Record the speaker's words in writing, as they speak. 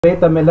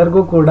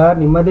ತಮ್ಮೆಲ್ಲರಿಗೂ ಕೂಡ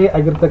ನಿಮ್ಮದೇ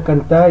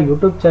ಆಗಿರತಕ್ಕಂತ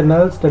ಯೂಟ್ಯೂಬ್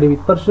ಚಾನೆಲ್ ಸ್ಟಡಿ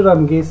ವಿತ್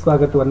ಪರಶುರಾಮ್ಗೆ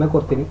ಸ್ವಾಗತವನ್ನ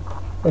ಕೊಡ್ತೀನಿ.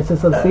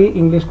 SSLC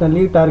ಇಂಗ್ಲಿಷ್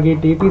ನಲ್ಲಿ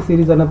ಟಾರ್ಗೆಟ್ 80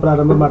 ಸೀರೀಸ್ ಅನ್ನು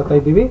ಪ್ರಾರಂಭ ಮಾಡ್ತಾ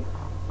ಇದ್ದೀವಿ.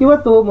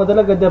 ಇವತ್ತು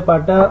ಮೊದಲ ಗದ್ಯ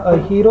ಪಾಠ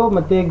ಹೀರೋ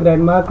ಮತ್ತೆ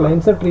ಗ್ರ್ಯಾಂಡ್ ಮಾರ್ಕ್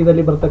ಲೈನ್ಸ್ ಟ್ರೀ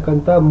ದಲ್ಲಿ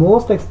ಬರತಕ್ಕಂತ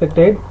ಮೋಸ್ಟ್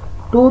ಎಕ್ಸ್ಪೆಕ್ಟೆಡ್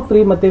 2,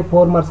 3 ಮತ್ತೆ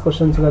 4 ಮಾರ್ಕ್ಸ್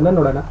ಕ್ವೆಶ್ಚನ್ಸ್ ಗಳನ್ನ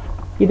ನೋಡೋಣ.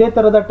 ಇದೇ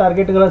ತರದ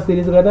ಟಾರ್ಗೆಟ್ ಗಳ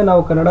ಸೀರೀಸ್ ಗಳನ್ನ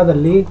ನಾವು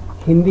ಕನ್ನಡದಲ್ಲಿ,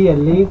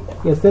 ಹಿಂದಿಯಲ್ಲಿ,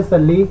 SS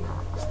ಅಲ್ಲಿ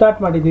ಸ್ಟಾರ್ಟ್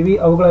ಮಾಡಿದೀವಿ.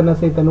 ಅವುಗಳನ್ನ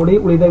ಸಹಿತ ನೋಡಿ,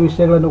 ಉಳಿದ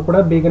ವಿಷಯಗಳನ್ನು ಕೂಡ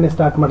ಬೇಗನೆ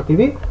ಸ್ಟಾರ್ಟ್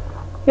ಮಾಡ್ತೀವಿ.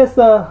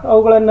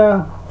 ಅವುಗಳನ್ನ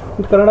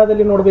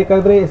ಕನ್ನಡದಲ್ಲಿ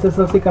ನೋಡಬೇಕಾದ್ರೆ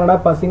SSLC ಕನ್ನಡ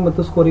ಪಾಸಿಂಗ್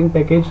ಮತ್ತು ಸ್ಕೋರಿಂಗ್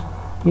ಪ್ಯಾಕೇಜ್,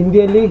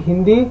 ಹಿಂದಿಯಲ್ಲಿ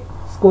ಹಿಂದಿ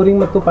ಸ್ಕೋರಿಂಗ್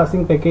ಮತ್ತು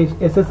ಪಾಸಿಂಗ್ ಪ್ಯಾಕೇಜ್,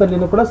 SS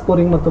ಅಲ್ಲಿನೂ ಕೂಡ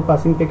ಸ್ಕೋರಿಂಗ್ ಮತ್ತು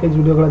ಪಾಸಿಂಗ್ ಪ್ಯಾಕೇಜ್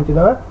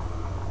ವಿಡಿಯೋಗಳಂತಿದಾವೆ.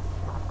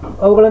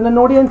 ಅವುಗಳನ್ನ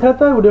ನೋಡಿ ಅಂತ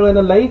ಹೇಳ್ತಾ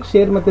ವಿಡಿಯೋಗಳನ್ನ ಲೈಕ್,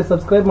 ಶೇರ್ ಮತ್ತೆ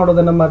ಸಬ್ಸ್ಕ್ರೈಬ್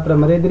ಮಾಡೋದನ್ನ ಮಾತ್ರ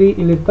ಮರೆಯದಿರಿ.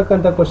 ಇಲ್ಲಿ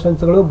ಇರ್ತಕ್ಕಂಥ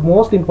ಕ್ವಶನ್ಸ್ಗಳು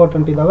ಮೋಸ್ಟ್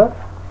ಇಂಪಾರ್ಟೆಂಟ್ ಇದಾವೆ.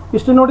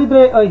 ಇಷ್ಟು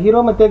ನೋಡಿದ್ರೆ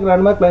ಹೀರೋ ಮತ್ತೆ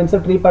ಗ್ರ್ಯಾಂಡ್ ಮಾರ್ಕ್ ಲೈನ್ಸ್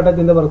ಟ್ರೀ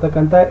ಪಾಠದಿಂದ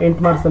ಬರತಕ್ಕಂಥ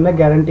 8 ಮಾರ್ಕ್ಸ್ ಅನ್ನ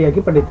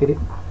ಗ್ಯಾರಂಟಿಯಾಗಿ ಪಡಿತೀರಿ.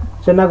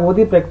 ಚೆನ್ನಾಗಿ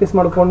ಓದಿ ಪ್ರಾಕ್ಟೀಸ್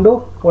ಮಾಡಿಕೊಂಡು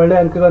ಒಳ್ಳೆ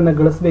ಅಂಕಗಳನ್ನ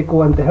ಗಳಿಸಬೇಕು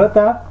ಅಂತ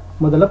ಹೇಳ್ತಾ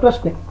ಮೊದಲ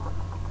ಪ್ರಶ್ನೆ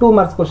 2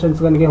 ಮಾರ್ಕ್ಸ್ ಕ್ವಶನ್ಸ್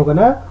ಗಳಿಗೆ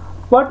ಹೋಗೋಣ.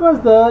 What was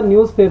the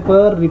news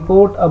paper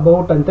report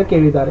about ಅಂತ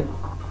ಕೇಳಿದ್ದಾರೆ.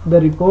 The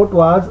report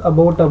was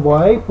about a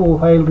bye who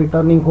while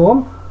returning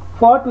home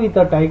fought with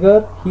a tiger.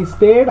 He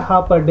stayed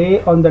half a day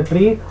on the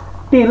tree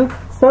till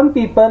some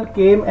people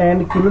came and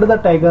killed the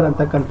tiger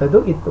ಅಂತಕ್ಕಂಥದ್ದು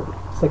ಇತ್ತು.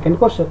 Second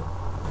question,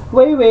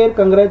 why were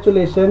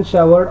congratulations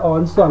showered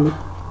on Swami?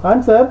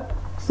 Answer,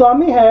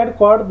 Swami had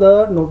caught the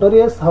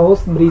notorious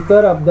house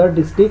breaker of the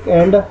district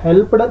and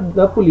helped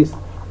the police.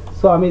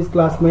 Swami's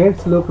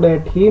classmates looked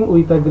at him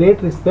with a great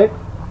respect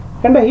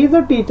and his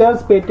teachers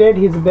patted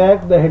his back.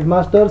 The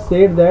headmaster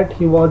said that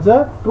he was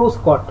a true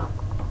Scot.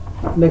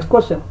 Next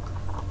question,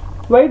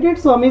 why did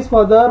Swami's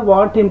father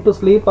want him to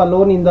sleep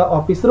alone in the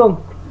office room,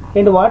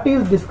 and what is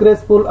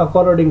disgraceful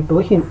according to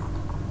him?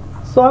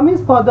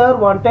 Swami's father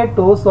wanted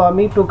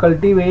Swami to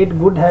cultivate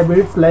good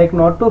habits like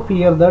not to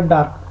fear the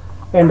dark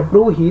and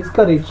prove his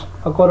courage.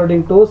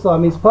 According to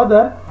Swami's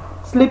father,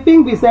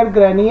 sleeping beside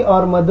granny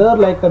or mother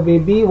like a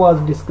baby was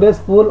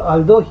disgraceful,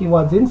 although he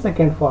was in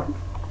second form.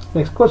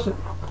 Next question,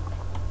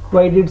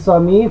 why did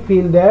Swami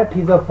feel that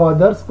his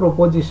father's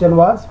proposition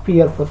was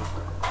fearful?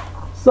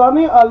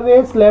 Swami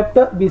always slept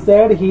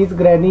beside his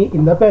granny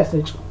in the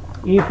passage.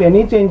 If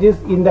any changes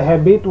in the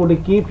habit would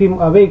keep him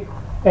awake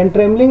and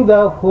trembling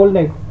the whole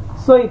night,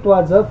 so it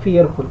was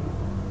fearful.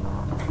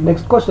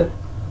 Next question,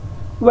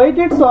 why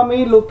did Swami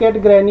look at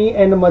granny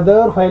and mother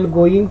while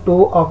going to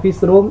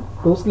office room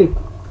to sleep?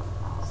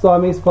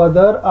 Swami's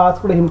father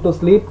asked him to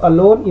sleep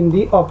alone in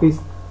the office.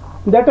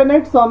 That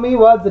night Swami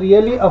was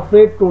really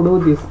afraid to do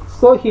this,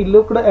 so he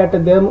looked at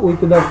them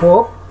with the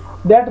hope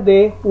that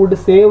they would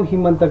save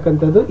him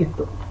ಅಂತಕ್ಕಂಥದ್ದು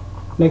ಇತ್ತು.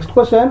 Next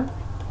question,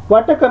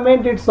 what a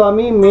comment did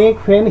Swami make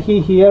when he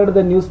heard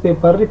the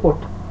newspaper report?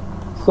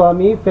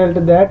 Swami felt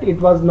that it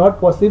was not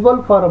possible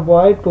for a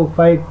boy to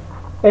fight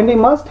and he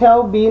must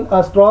have been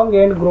a strong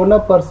and grown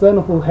up person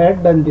who had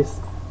done this.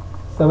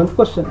 Seventh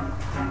question,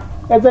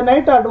 as the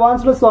night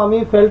advanced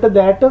Swami felt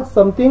that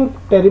something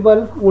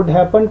terrible would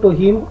happen to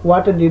him.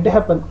 What did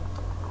happen?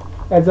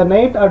 As the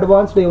night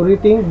advanced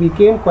everything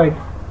became quiet.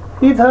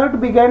 His heart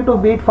began to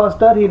beat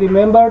faster. He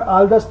remembered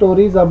all the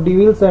stories of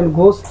devils and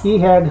ghosts he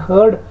had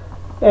heard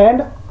and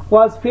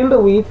was filled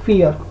with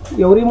fear.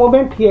 Every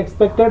moment he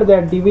expected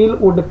that devil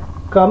would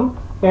come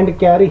and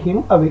carry him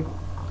away.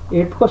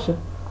 8th question,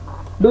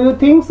 do you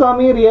think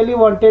Swami really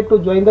wanted to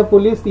join the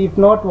police? If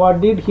not, what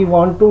did he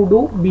want to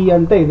do? B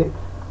anta ide.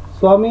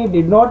 Swami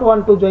did not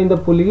want to join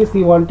the police.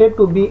 He wanted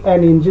to be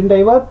an engine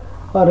driver,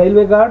 a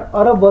railway guard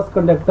or a bus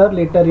conductor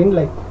later in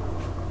life.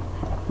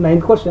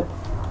 9th question,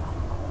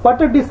 what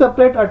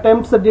desperate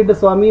attempts did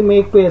Swami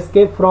make to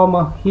escape from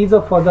his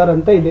father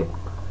anta ide.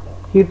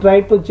 He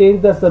tried to change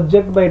the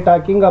subject by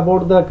talking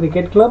about the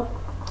cricket club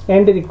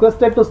and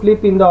requested to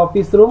sleep in the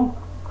office room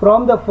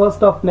from the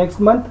 1st of next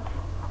month.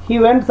 He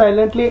went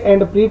silently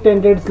and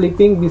pretended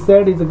sleeping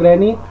beside his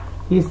granny.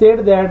 He said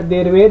that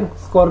there were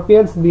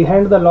scorpions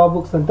behind the law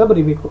books anta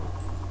baribeku.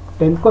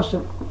 10th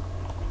question,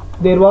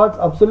 there was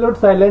absolute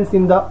silence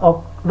in the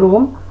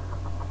room.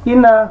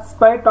 In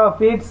spite of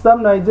it, some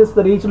noises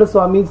reached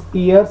Swami's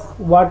ears.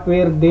 What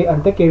were they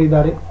anta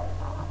kelidare.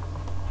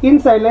 In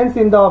silence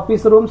in the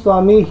office room,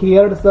 Swami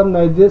heard some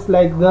noises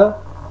like the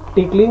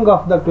tickling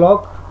of the clock,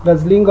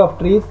 rustling of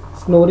trees,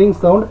 snoring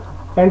sound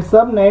and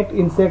some night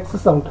insects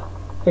sound.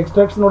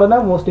 Extracts ನೋಡೋಣ.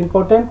 Most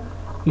important,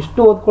 ಇಷ್ಟು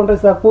ಓದ್ಕೊಂಡ್ರೆ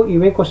ಸಾಕು,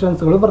 ಇವೇ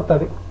ಕ್ವಶನ್ಸ್ಗಳು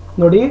ಬರ್ತವೆ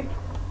ನೋಡಿ.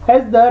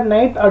 as the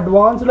night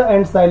advanced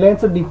and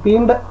silence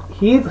deepened,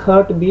 his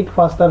heart beat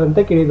faster ಅಂತ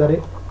ಕೇಳಿದ್ದಾರೆ.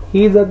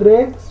 his ಅಂದ್ರೆ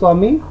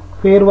ಸ್ವಾಮಿ,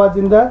 where was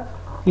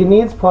in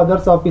his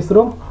father's office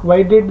room. Why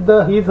did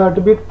his heart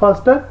beat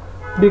faster?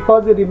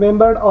 Because he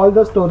remembered all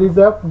the stories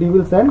of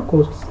devils and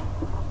ghosts.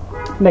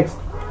 Next,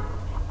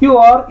 you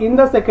are in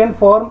the second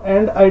form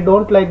and I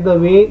don't like the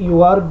way you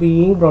are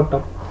being brought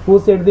up. Who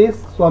said this?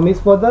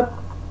 Swami's father.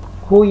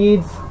 Who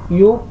is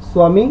you?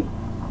 Swami.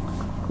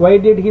 Why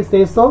did he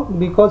say so?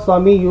 Because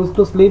Swami used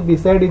to sleep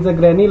beside his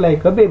granny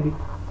like a baby.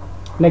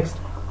 Next,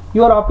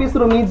 your office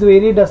room is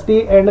very dusty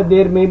and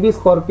there may be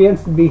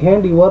scorpions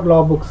behind your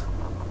law books.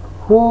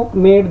 Who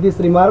made this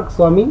remark?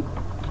 Swami.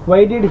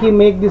 Why did he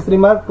make this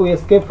remark? To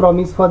escape from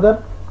his father.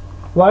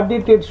 What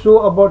did it show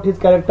about his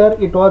character?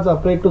 It was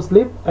afraid to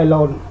sleep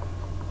alone.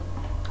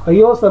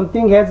 Ayyo,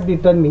 something has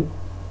beaten me.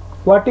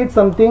 What did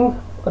something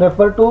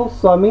refer to?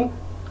 Swami.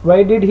 Why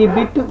did he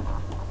beat?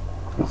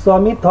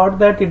 Swami thought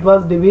that it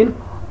was devil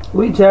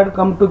which had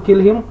come to kill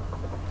him.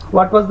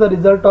 What was the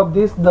result of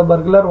this? The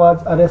burglar was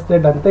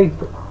arrested ಅಂತ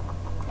ಇತ್ತು.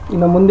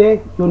 ಇನ್ನು ಮುಂದೆ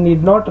you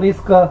need not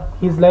risk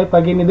his life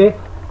again ಇದೆ,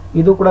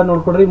 ಇದು ಕೂಡ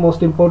ನೋಡ್ಕೊಡ್ರಿ,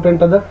 most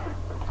important ಅದ.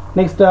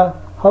 Next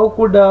how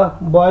could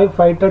bye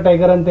fight a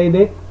tiger ಅಂತ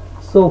ಇದೆ.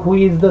 So who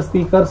is the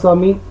speaker?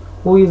 Swami.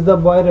 Who is the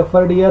boy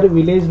referred here?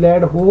 Village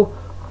lead who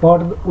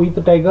Ghat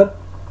with tiger.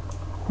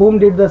 Whom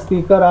did the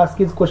speaker ask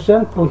his question?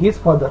 To his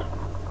father.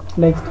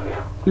 Next,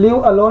 leave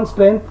alone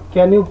strength.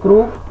 Can you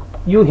prove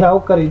you have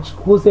courage?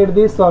 Who said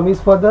this?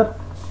 Swami's father.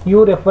 You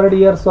referred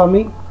here,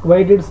 Swami. Why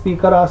did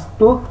speaker ask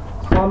to?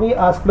 Swami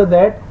asked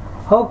that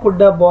how could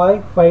the boy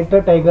fight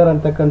a tiger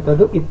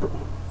antakantadu ittu.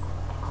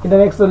 In the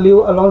next,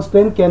 leave alone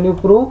strength. Can you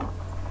prove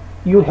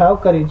you have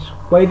courage?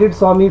 Why did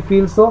Swami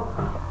feel so?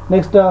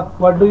 Next,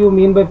 what do you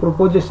mean by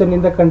proposition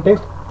in the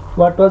context?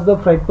 What was the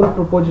frightful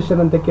proposition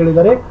anta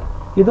kelidare.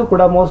 ಇದು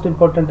ಕೂಡ most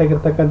important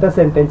ಆಗಿರ್ತಕ್ಕಂಥ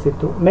sentence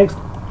ಇತ್ತು. Next,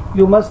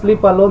 you must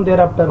sleep alone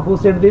there after. Who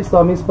shed this?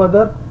 Swami's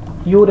father.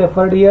 You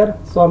referred here?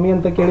 ಸ್ವಾಮಿ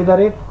ಅಂತ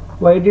ಕೇಳಿದ್ದಾರೆ.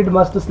 Why did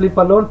must sleep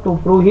alone? To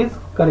prove his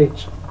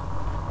courage.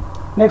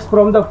 Next,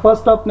 from the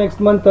first of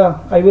next month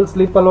I will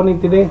sleep alone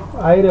ಅಂತಿದೆ.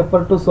 I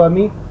refer to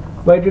Swami.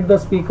 Why did the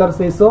speaker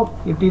say so?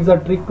 It is a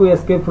trick to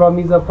escape from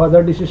his a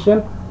father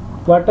decision.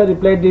 What a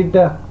reply did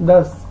the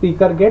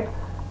speaker get?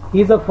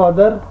 Is a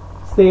father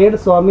seed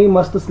Swami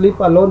must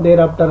sleep alone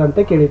there after ಅಂತ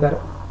ಕೇಳಿದ್ದಾರೆ.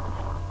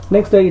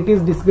 Next, it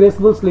is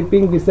disgraceful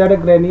sleeping beside a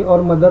ಗ್ರಾನಿ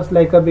R mother's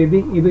like a baby.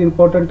 ಇದು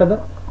important ಅದ.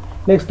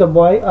 Next,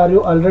 bye are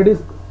you already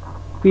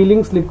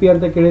feeling ಸ್ಲಿಪ್ಪಿ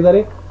ಅಂತ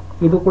ಕೇಳಿದ್ದಾರೆ.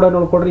 ಇದು ಕೂಡ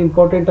ನೋಡ್ಕೊಡ್ರಿ,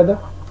 important ಅದ.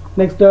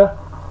 Next,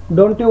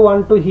 don't you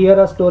want to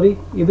here a story.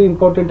 ಇದು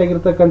ಇಂಪಾರ್ಟೆಂಟ್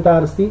ಆಗಿರ್ತಕ್ಕಂಥ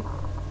RC.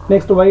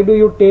 Next, why do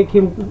you take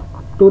him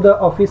to the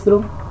office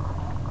room?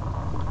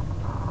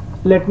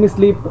 Let me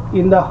sleep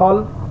in the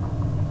hall.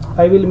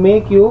 I will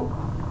make you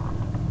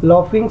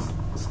laughing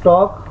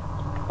stock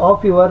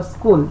of your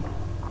school.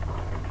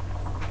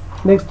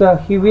 Next,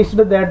 he wished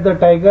that the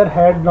tiger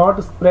had not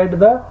spread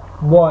the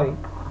boy.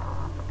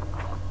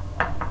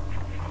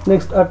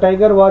 Next, a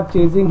tiger was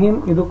chasing him.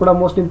 ಇದು ಕೂಡ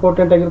most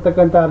important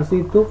ಆಗಿರ್ತಕ್ಕಂಥ RC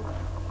ಇತ್ತು.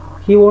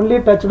 He only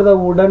touched the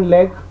wooden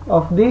leg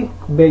of the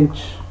bench.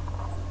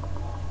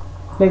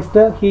 Next,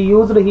 he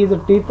used his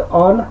teeth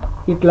on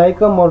it like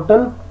a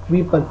mortal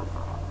weapon.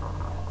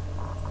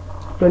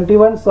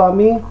 21,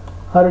 Swami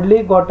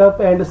hurriedly got up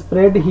and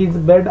spread his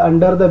bed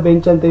under the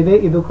bench ಅಂತ ಇದೆ.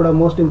 ಇದು ಕೂಡ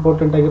most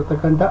important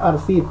ಆಗಿರ್ತಕ್ಕಂಥ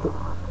RC ಇತ್ತು.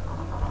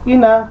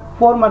 ಇನ್ನು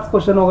 4 marks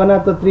question ಹೋಗೋಣ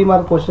ಅಥವಾ 3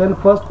 mark question.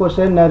 First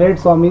question, narrate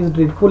Swami's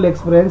ಡ್ರೀಡ್ಫುಲ್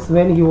experience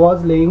when he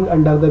was laying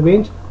under the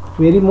bench.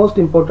 Very most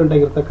important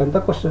ಆಗಿರ್ತಕ್ಕಂಥ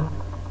ಕ್ವಶನ್.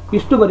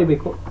 ಇಷ್ಟು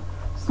ಬರಿಬೇಕು.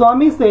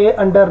 ಸ್ವಾಮಿ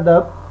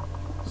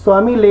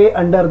ಲೇ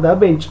under the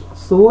bench.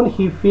 Soon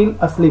he feel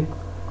asleep.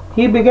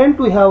 He began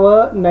to have a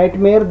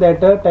nightmare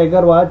that a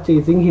tiger was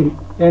chasing him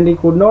and he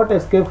could not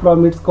escape from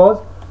its cause.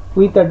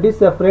 With a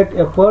desperate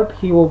effort,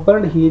 he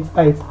opened his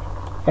eyes.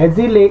 As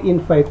he lay in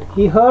fright,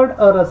 he heard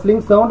a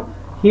rustling sound.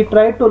 He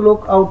tried to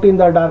look out in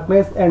the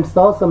darkness and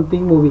saw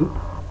something moving.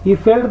 He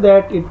felt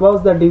that it was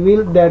the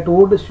devil that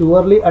would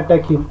surely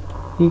attack him.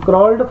 He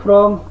crawled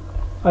from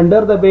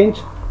under the bench,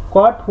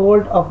 caught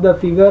hold of the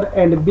figure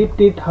and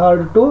beat it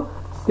hard to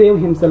save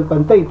himself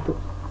ಅಂತ ಇತ್ತು.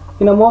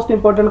 In a most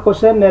important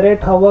question,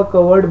 narrate how a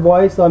coward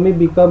boy Swami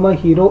become a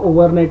hero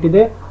overnight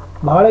ಇದೆ.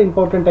 ಬಹಳ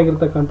important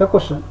ಆಗಿರ್ತಕ್ಕಂಥ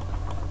question.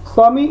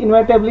 Swami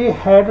inevitably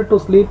had to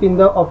sleep in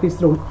the office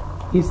room.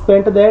 He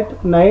spent that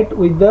night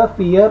with the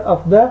fear of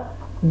the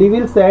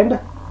devils and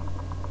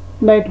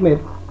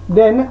nightmare.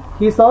 Then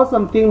he saw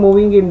something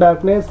moving in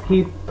darkness. He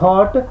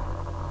thought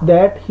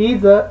that his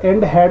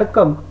end had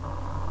come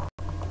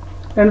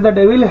and the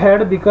devil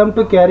had become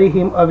to carry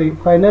him away.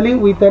 Finally,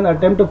 with an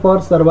attempt for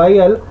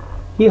survival,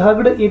 he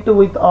hugged it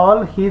with all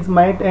his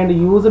might and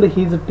used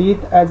his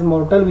teeth as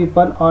mortal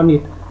weapon on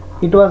it.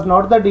 It was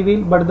not the devil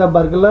but the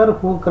burglar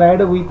who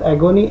cried with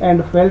agony and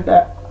felt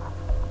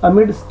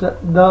amidst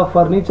the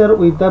furniture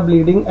with a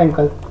bleeding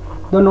ankle.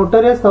 The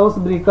notorious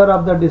housebreaker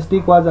of the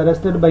district was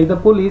arrested by the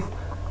police.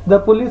 The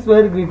police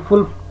were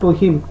grateful to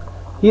him.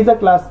 His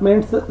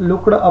classmates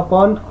looked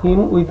upon him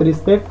with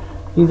respect.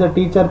 His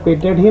teacher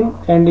pitied him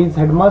and his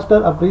headmaster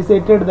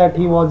appreciated that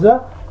he was a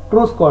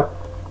true Scot.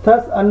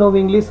 Thus,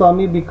 unknowingly,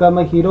 Swami became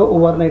a hero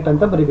overnight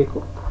ಅಂತ ಬರಿಬೇಕು.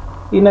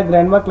 ಇನ್ನು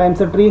grand ಮಾ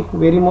climbs tree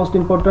very most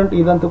important.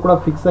 ಇದಂತೂ ಕೂಡ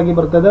fix ಆಗಿ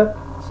ಬರ್ತದೆ.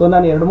 So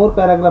ನಾನು 2-3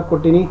 paragraph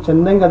ಕೊಟ್ಟಿನಿ,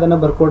 ಚೆನ್ನಾಗಿ ಅದನ್ನು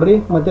ಬರ್ಕೊಡ್ರಿ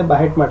ಮತ್ತೆ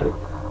ಬಹೆಟ್ ಮಾಡ್ರಿ.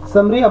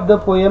 Summary of the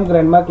poem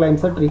Grandma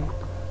Climbs a Tree.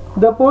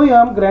 The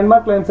poem Grandma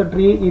Climbs a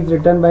Tree is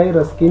written by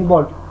Ruskin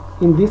Bond.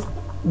 In this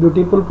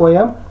beautiful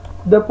poem,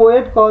 the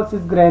poet calls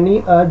his granny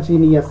a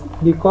genius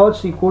because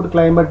she could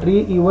climb a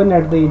tree even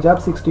at the age of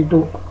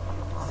 62.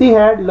 She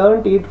had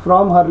learnt it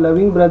from her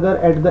loving brother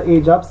at the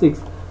age of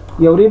 6.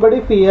 Everybody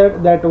feared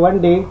that one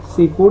day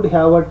she could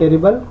have a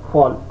terrible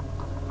fall.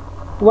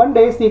 One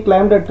day she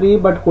climbed a tree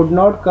but could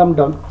not come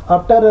down.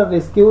 After her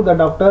rescue, the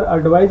doctor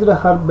advised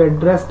her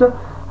bed rest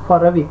for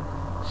a week.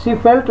 She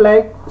felt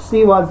like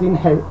she was in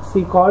hell.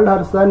 She called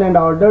her son and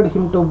ordered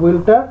him to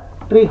build a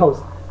tree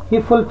house. He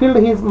fulfilled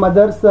his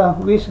mother's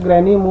wish.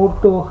 Granny moved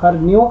to her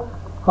new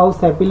house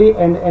happily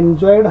and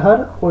enjoyed her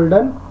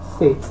olden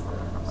days.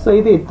 So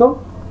ಇದು ಇತ್ತು.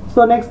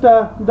 So next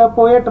the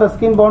poet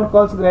Ruskin Bond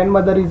calls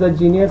grandmother is a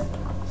genius.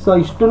 So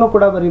ಇಷ್ಟನ್ನು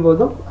ಕೂಡ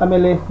ಬರಿಬೋದು.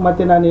 ಆಮೇಲೆ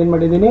ಮತ್ತೆ ನಾನು ಏನು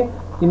ಮಾಡಿದ್ದೀನಿ,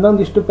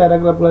 ಇನ್ನೊಂದಿಷ್ಟು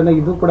ಪ್ಯಾರಾಗ್ರಾಫ್ಗಳನ್ನು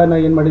ಇದು ಕೂಡ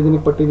ನಾನು ಏನು ಮಾಡಿದ್ದೀನಿ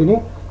ಕೊಟ್ಟಿದ್ದೀನಿ.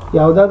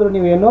 ಯಾವುದಾದ್ರೂ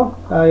ನೀವೇನು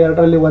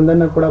ಎರಡರಲ್ಲಿ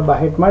ಒಂದನ್ನು ಕೂಡ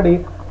ಬಹೆಟ್ ಮಾಡಿ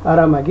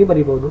ಆರಾಮಾಗಿ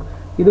ಬರಿಬೋದು.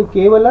 ಇದು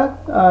ಕೇವಲ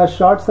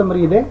ಶಾರ್ಟ್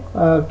ಸಮರಿ ಇದೆ,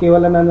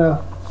 ಕೇವಲ ನಾನು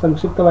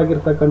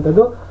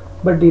ಸಂಕ್ಷಿಪ್ತವಾಗಿರ್ತಕ್ಕಂಥದ್ದು,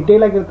 ಬಟ್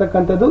ಡೀಟೇಲ್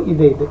ಆಗಿರ್ತಕ್ಕಂಥದ್ದು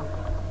ಇದೇ ಇದೆ.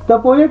 The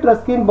poet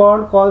Ruskin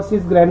bond calls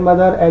his grand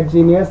mother as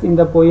genius. In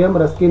the poem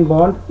Ruskin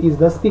bond is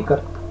the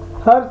speaker.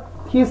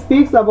 He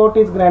speaks about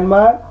his grandma.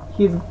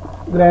 His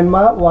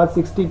grandma was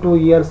 62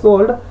 years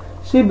old.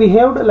 She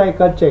behaved like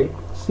a child.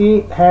 She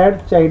had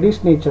childish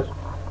nature.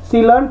 She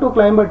learned to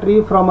climb a tree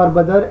from her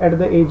brother at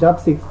the age of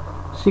 6.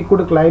 She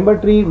could climb a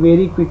tree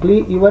very quickly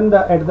even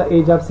at the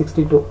age of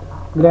 62.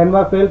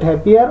 Grandma felt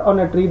happier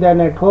on a tree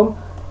than at home.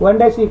 One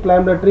day she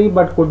climbed a tree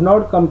but could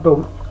not come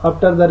home.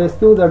 After the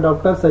rescue, the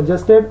doctor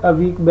suggested a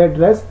week bed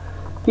rest.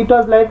 It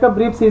was like a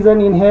brief season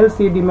in hell.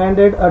 She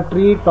demanded a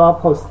tree top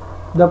house.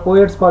 The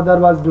poet's father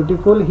was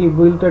dutiful. He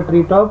built a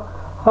tree top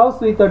house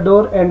with a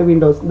door and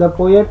windows. The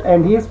poet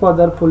and his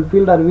father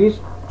fulfilled her wish.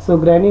 So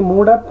Granny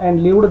moved up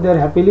and lived there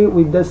happily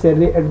with the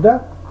Sherry at the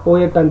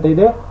poet ಅಂತ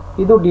ಇದೆ.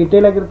 ಇದು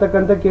detail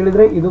ಆಗಿರ್ತಕ್ಕಂಥ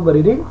ಕೇಳಿದ್ರೆ ಇದು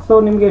ಬರೀರಿ. So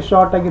ನಿಮಗೆ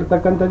short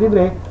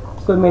ಆಗಿರ್ತಕ್ಕಂಥದ್ದಿದ್ರೆ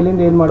so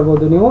ಮೇಲಿಂದ ಏನು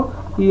ಮಾಡ್ಬೋದು, ನೀವು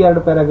ಈ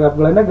ಎರಡು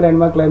ಪ್ಯಾರಾಗ್ರಾಫ್ಗಳನ್ನು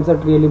ಗ್ರ್ಯಾಂಡ್ ಮಾ ಕ್ಲೈಮ್ಸ್ ಅ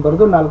ಟ್ರೀಯಲ್ಲಿ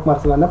ಬರೆದು 4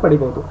 ಮಾರ್ಕ್ಸ್ಗಳನ್ನು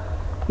ಪಡಿಬೋದು.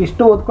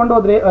 ಇಷ್ಟು ಓದ್ಕೊಂಡು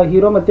ಹೋದ್ರೆ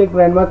ಹೀರೋ ಮತ್ತು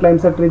ಗ್ರ್ಯಾಂಡ್ ಮಾ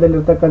ಕ್ಲೈಮ್ಸ್ ಅ ಟ್ರೀದಲ್ಲಿ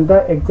ಇರ್ತಕ್ಕಂಥ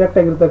ಎಕ್ಸಾಕ್ಟ್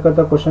ಆಗಿರ್ತಕ್ಕಂಥ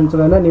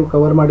ಕ್ವಶನ್ಸ್ಗಳನ್ನು ನೀವು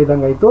ಕವರ್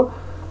ಮಾಡಿದಂಗಾಯಿತು.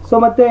 ಸೊ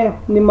ಮತ್ತೆ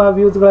ನಿಮ್ಮ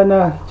ವ್ಯೂಸ್ಗಳನ್ನು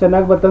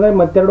ಚೆನ್ನಾಗಿ ಬರ್ತಂದ್ರೆ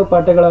ಮತ್ತೆರಡು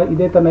ಪಾಠಗಳ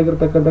ಇದೇ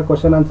ತನ್ನಾಗಿರ್ತಕ್ಕಂಥ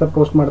ಕ್ವಶನ್ ಆನ್ಸರ್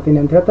ಪೋಸ್ಟ್ ಮಾಡ್ತೀನಿ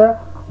ಅಂತ ಹೇಳ್ತಾ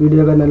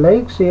ವಿಡಿಯೋಗಳನ್ನ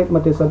ಲೈಕ್, ಶೇರ್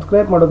ಮತ್ತು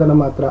ಸಬ್ಸ್ಕ್ರೈಬ್ ಮಾಡೋದನ್ನು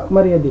ಮಾತ್ರ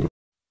ಮರೆಯದಿರಿ.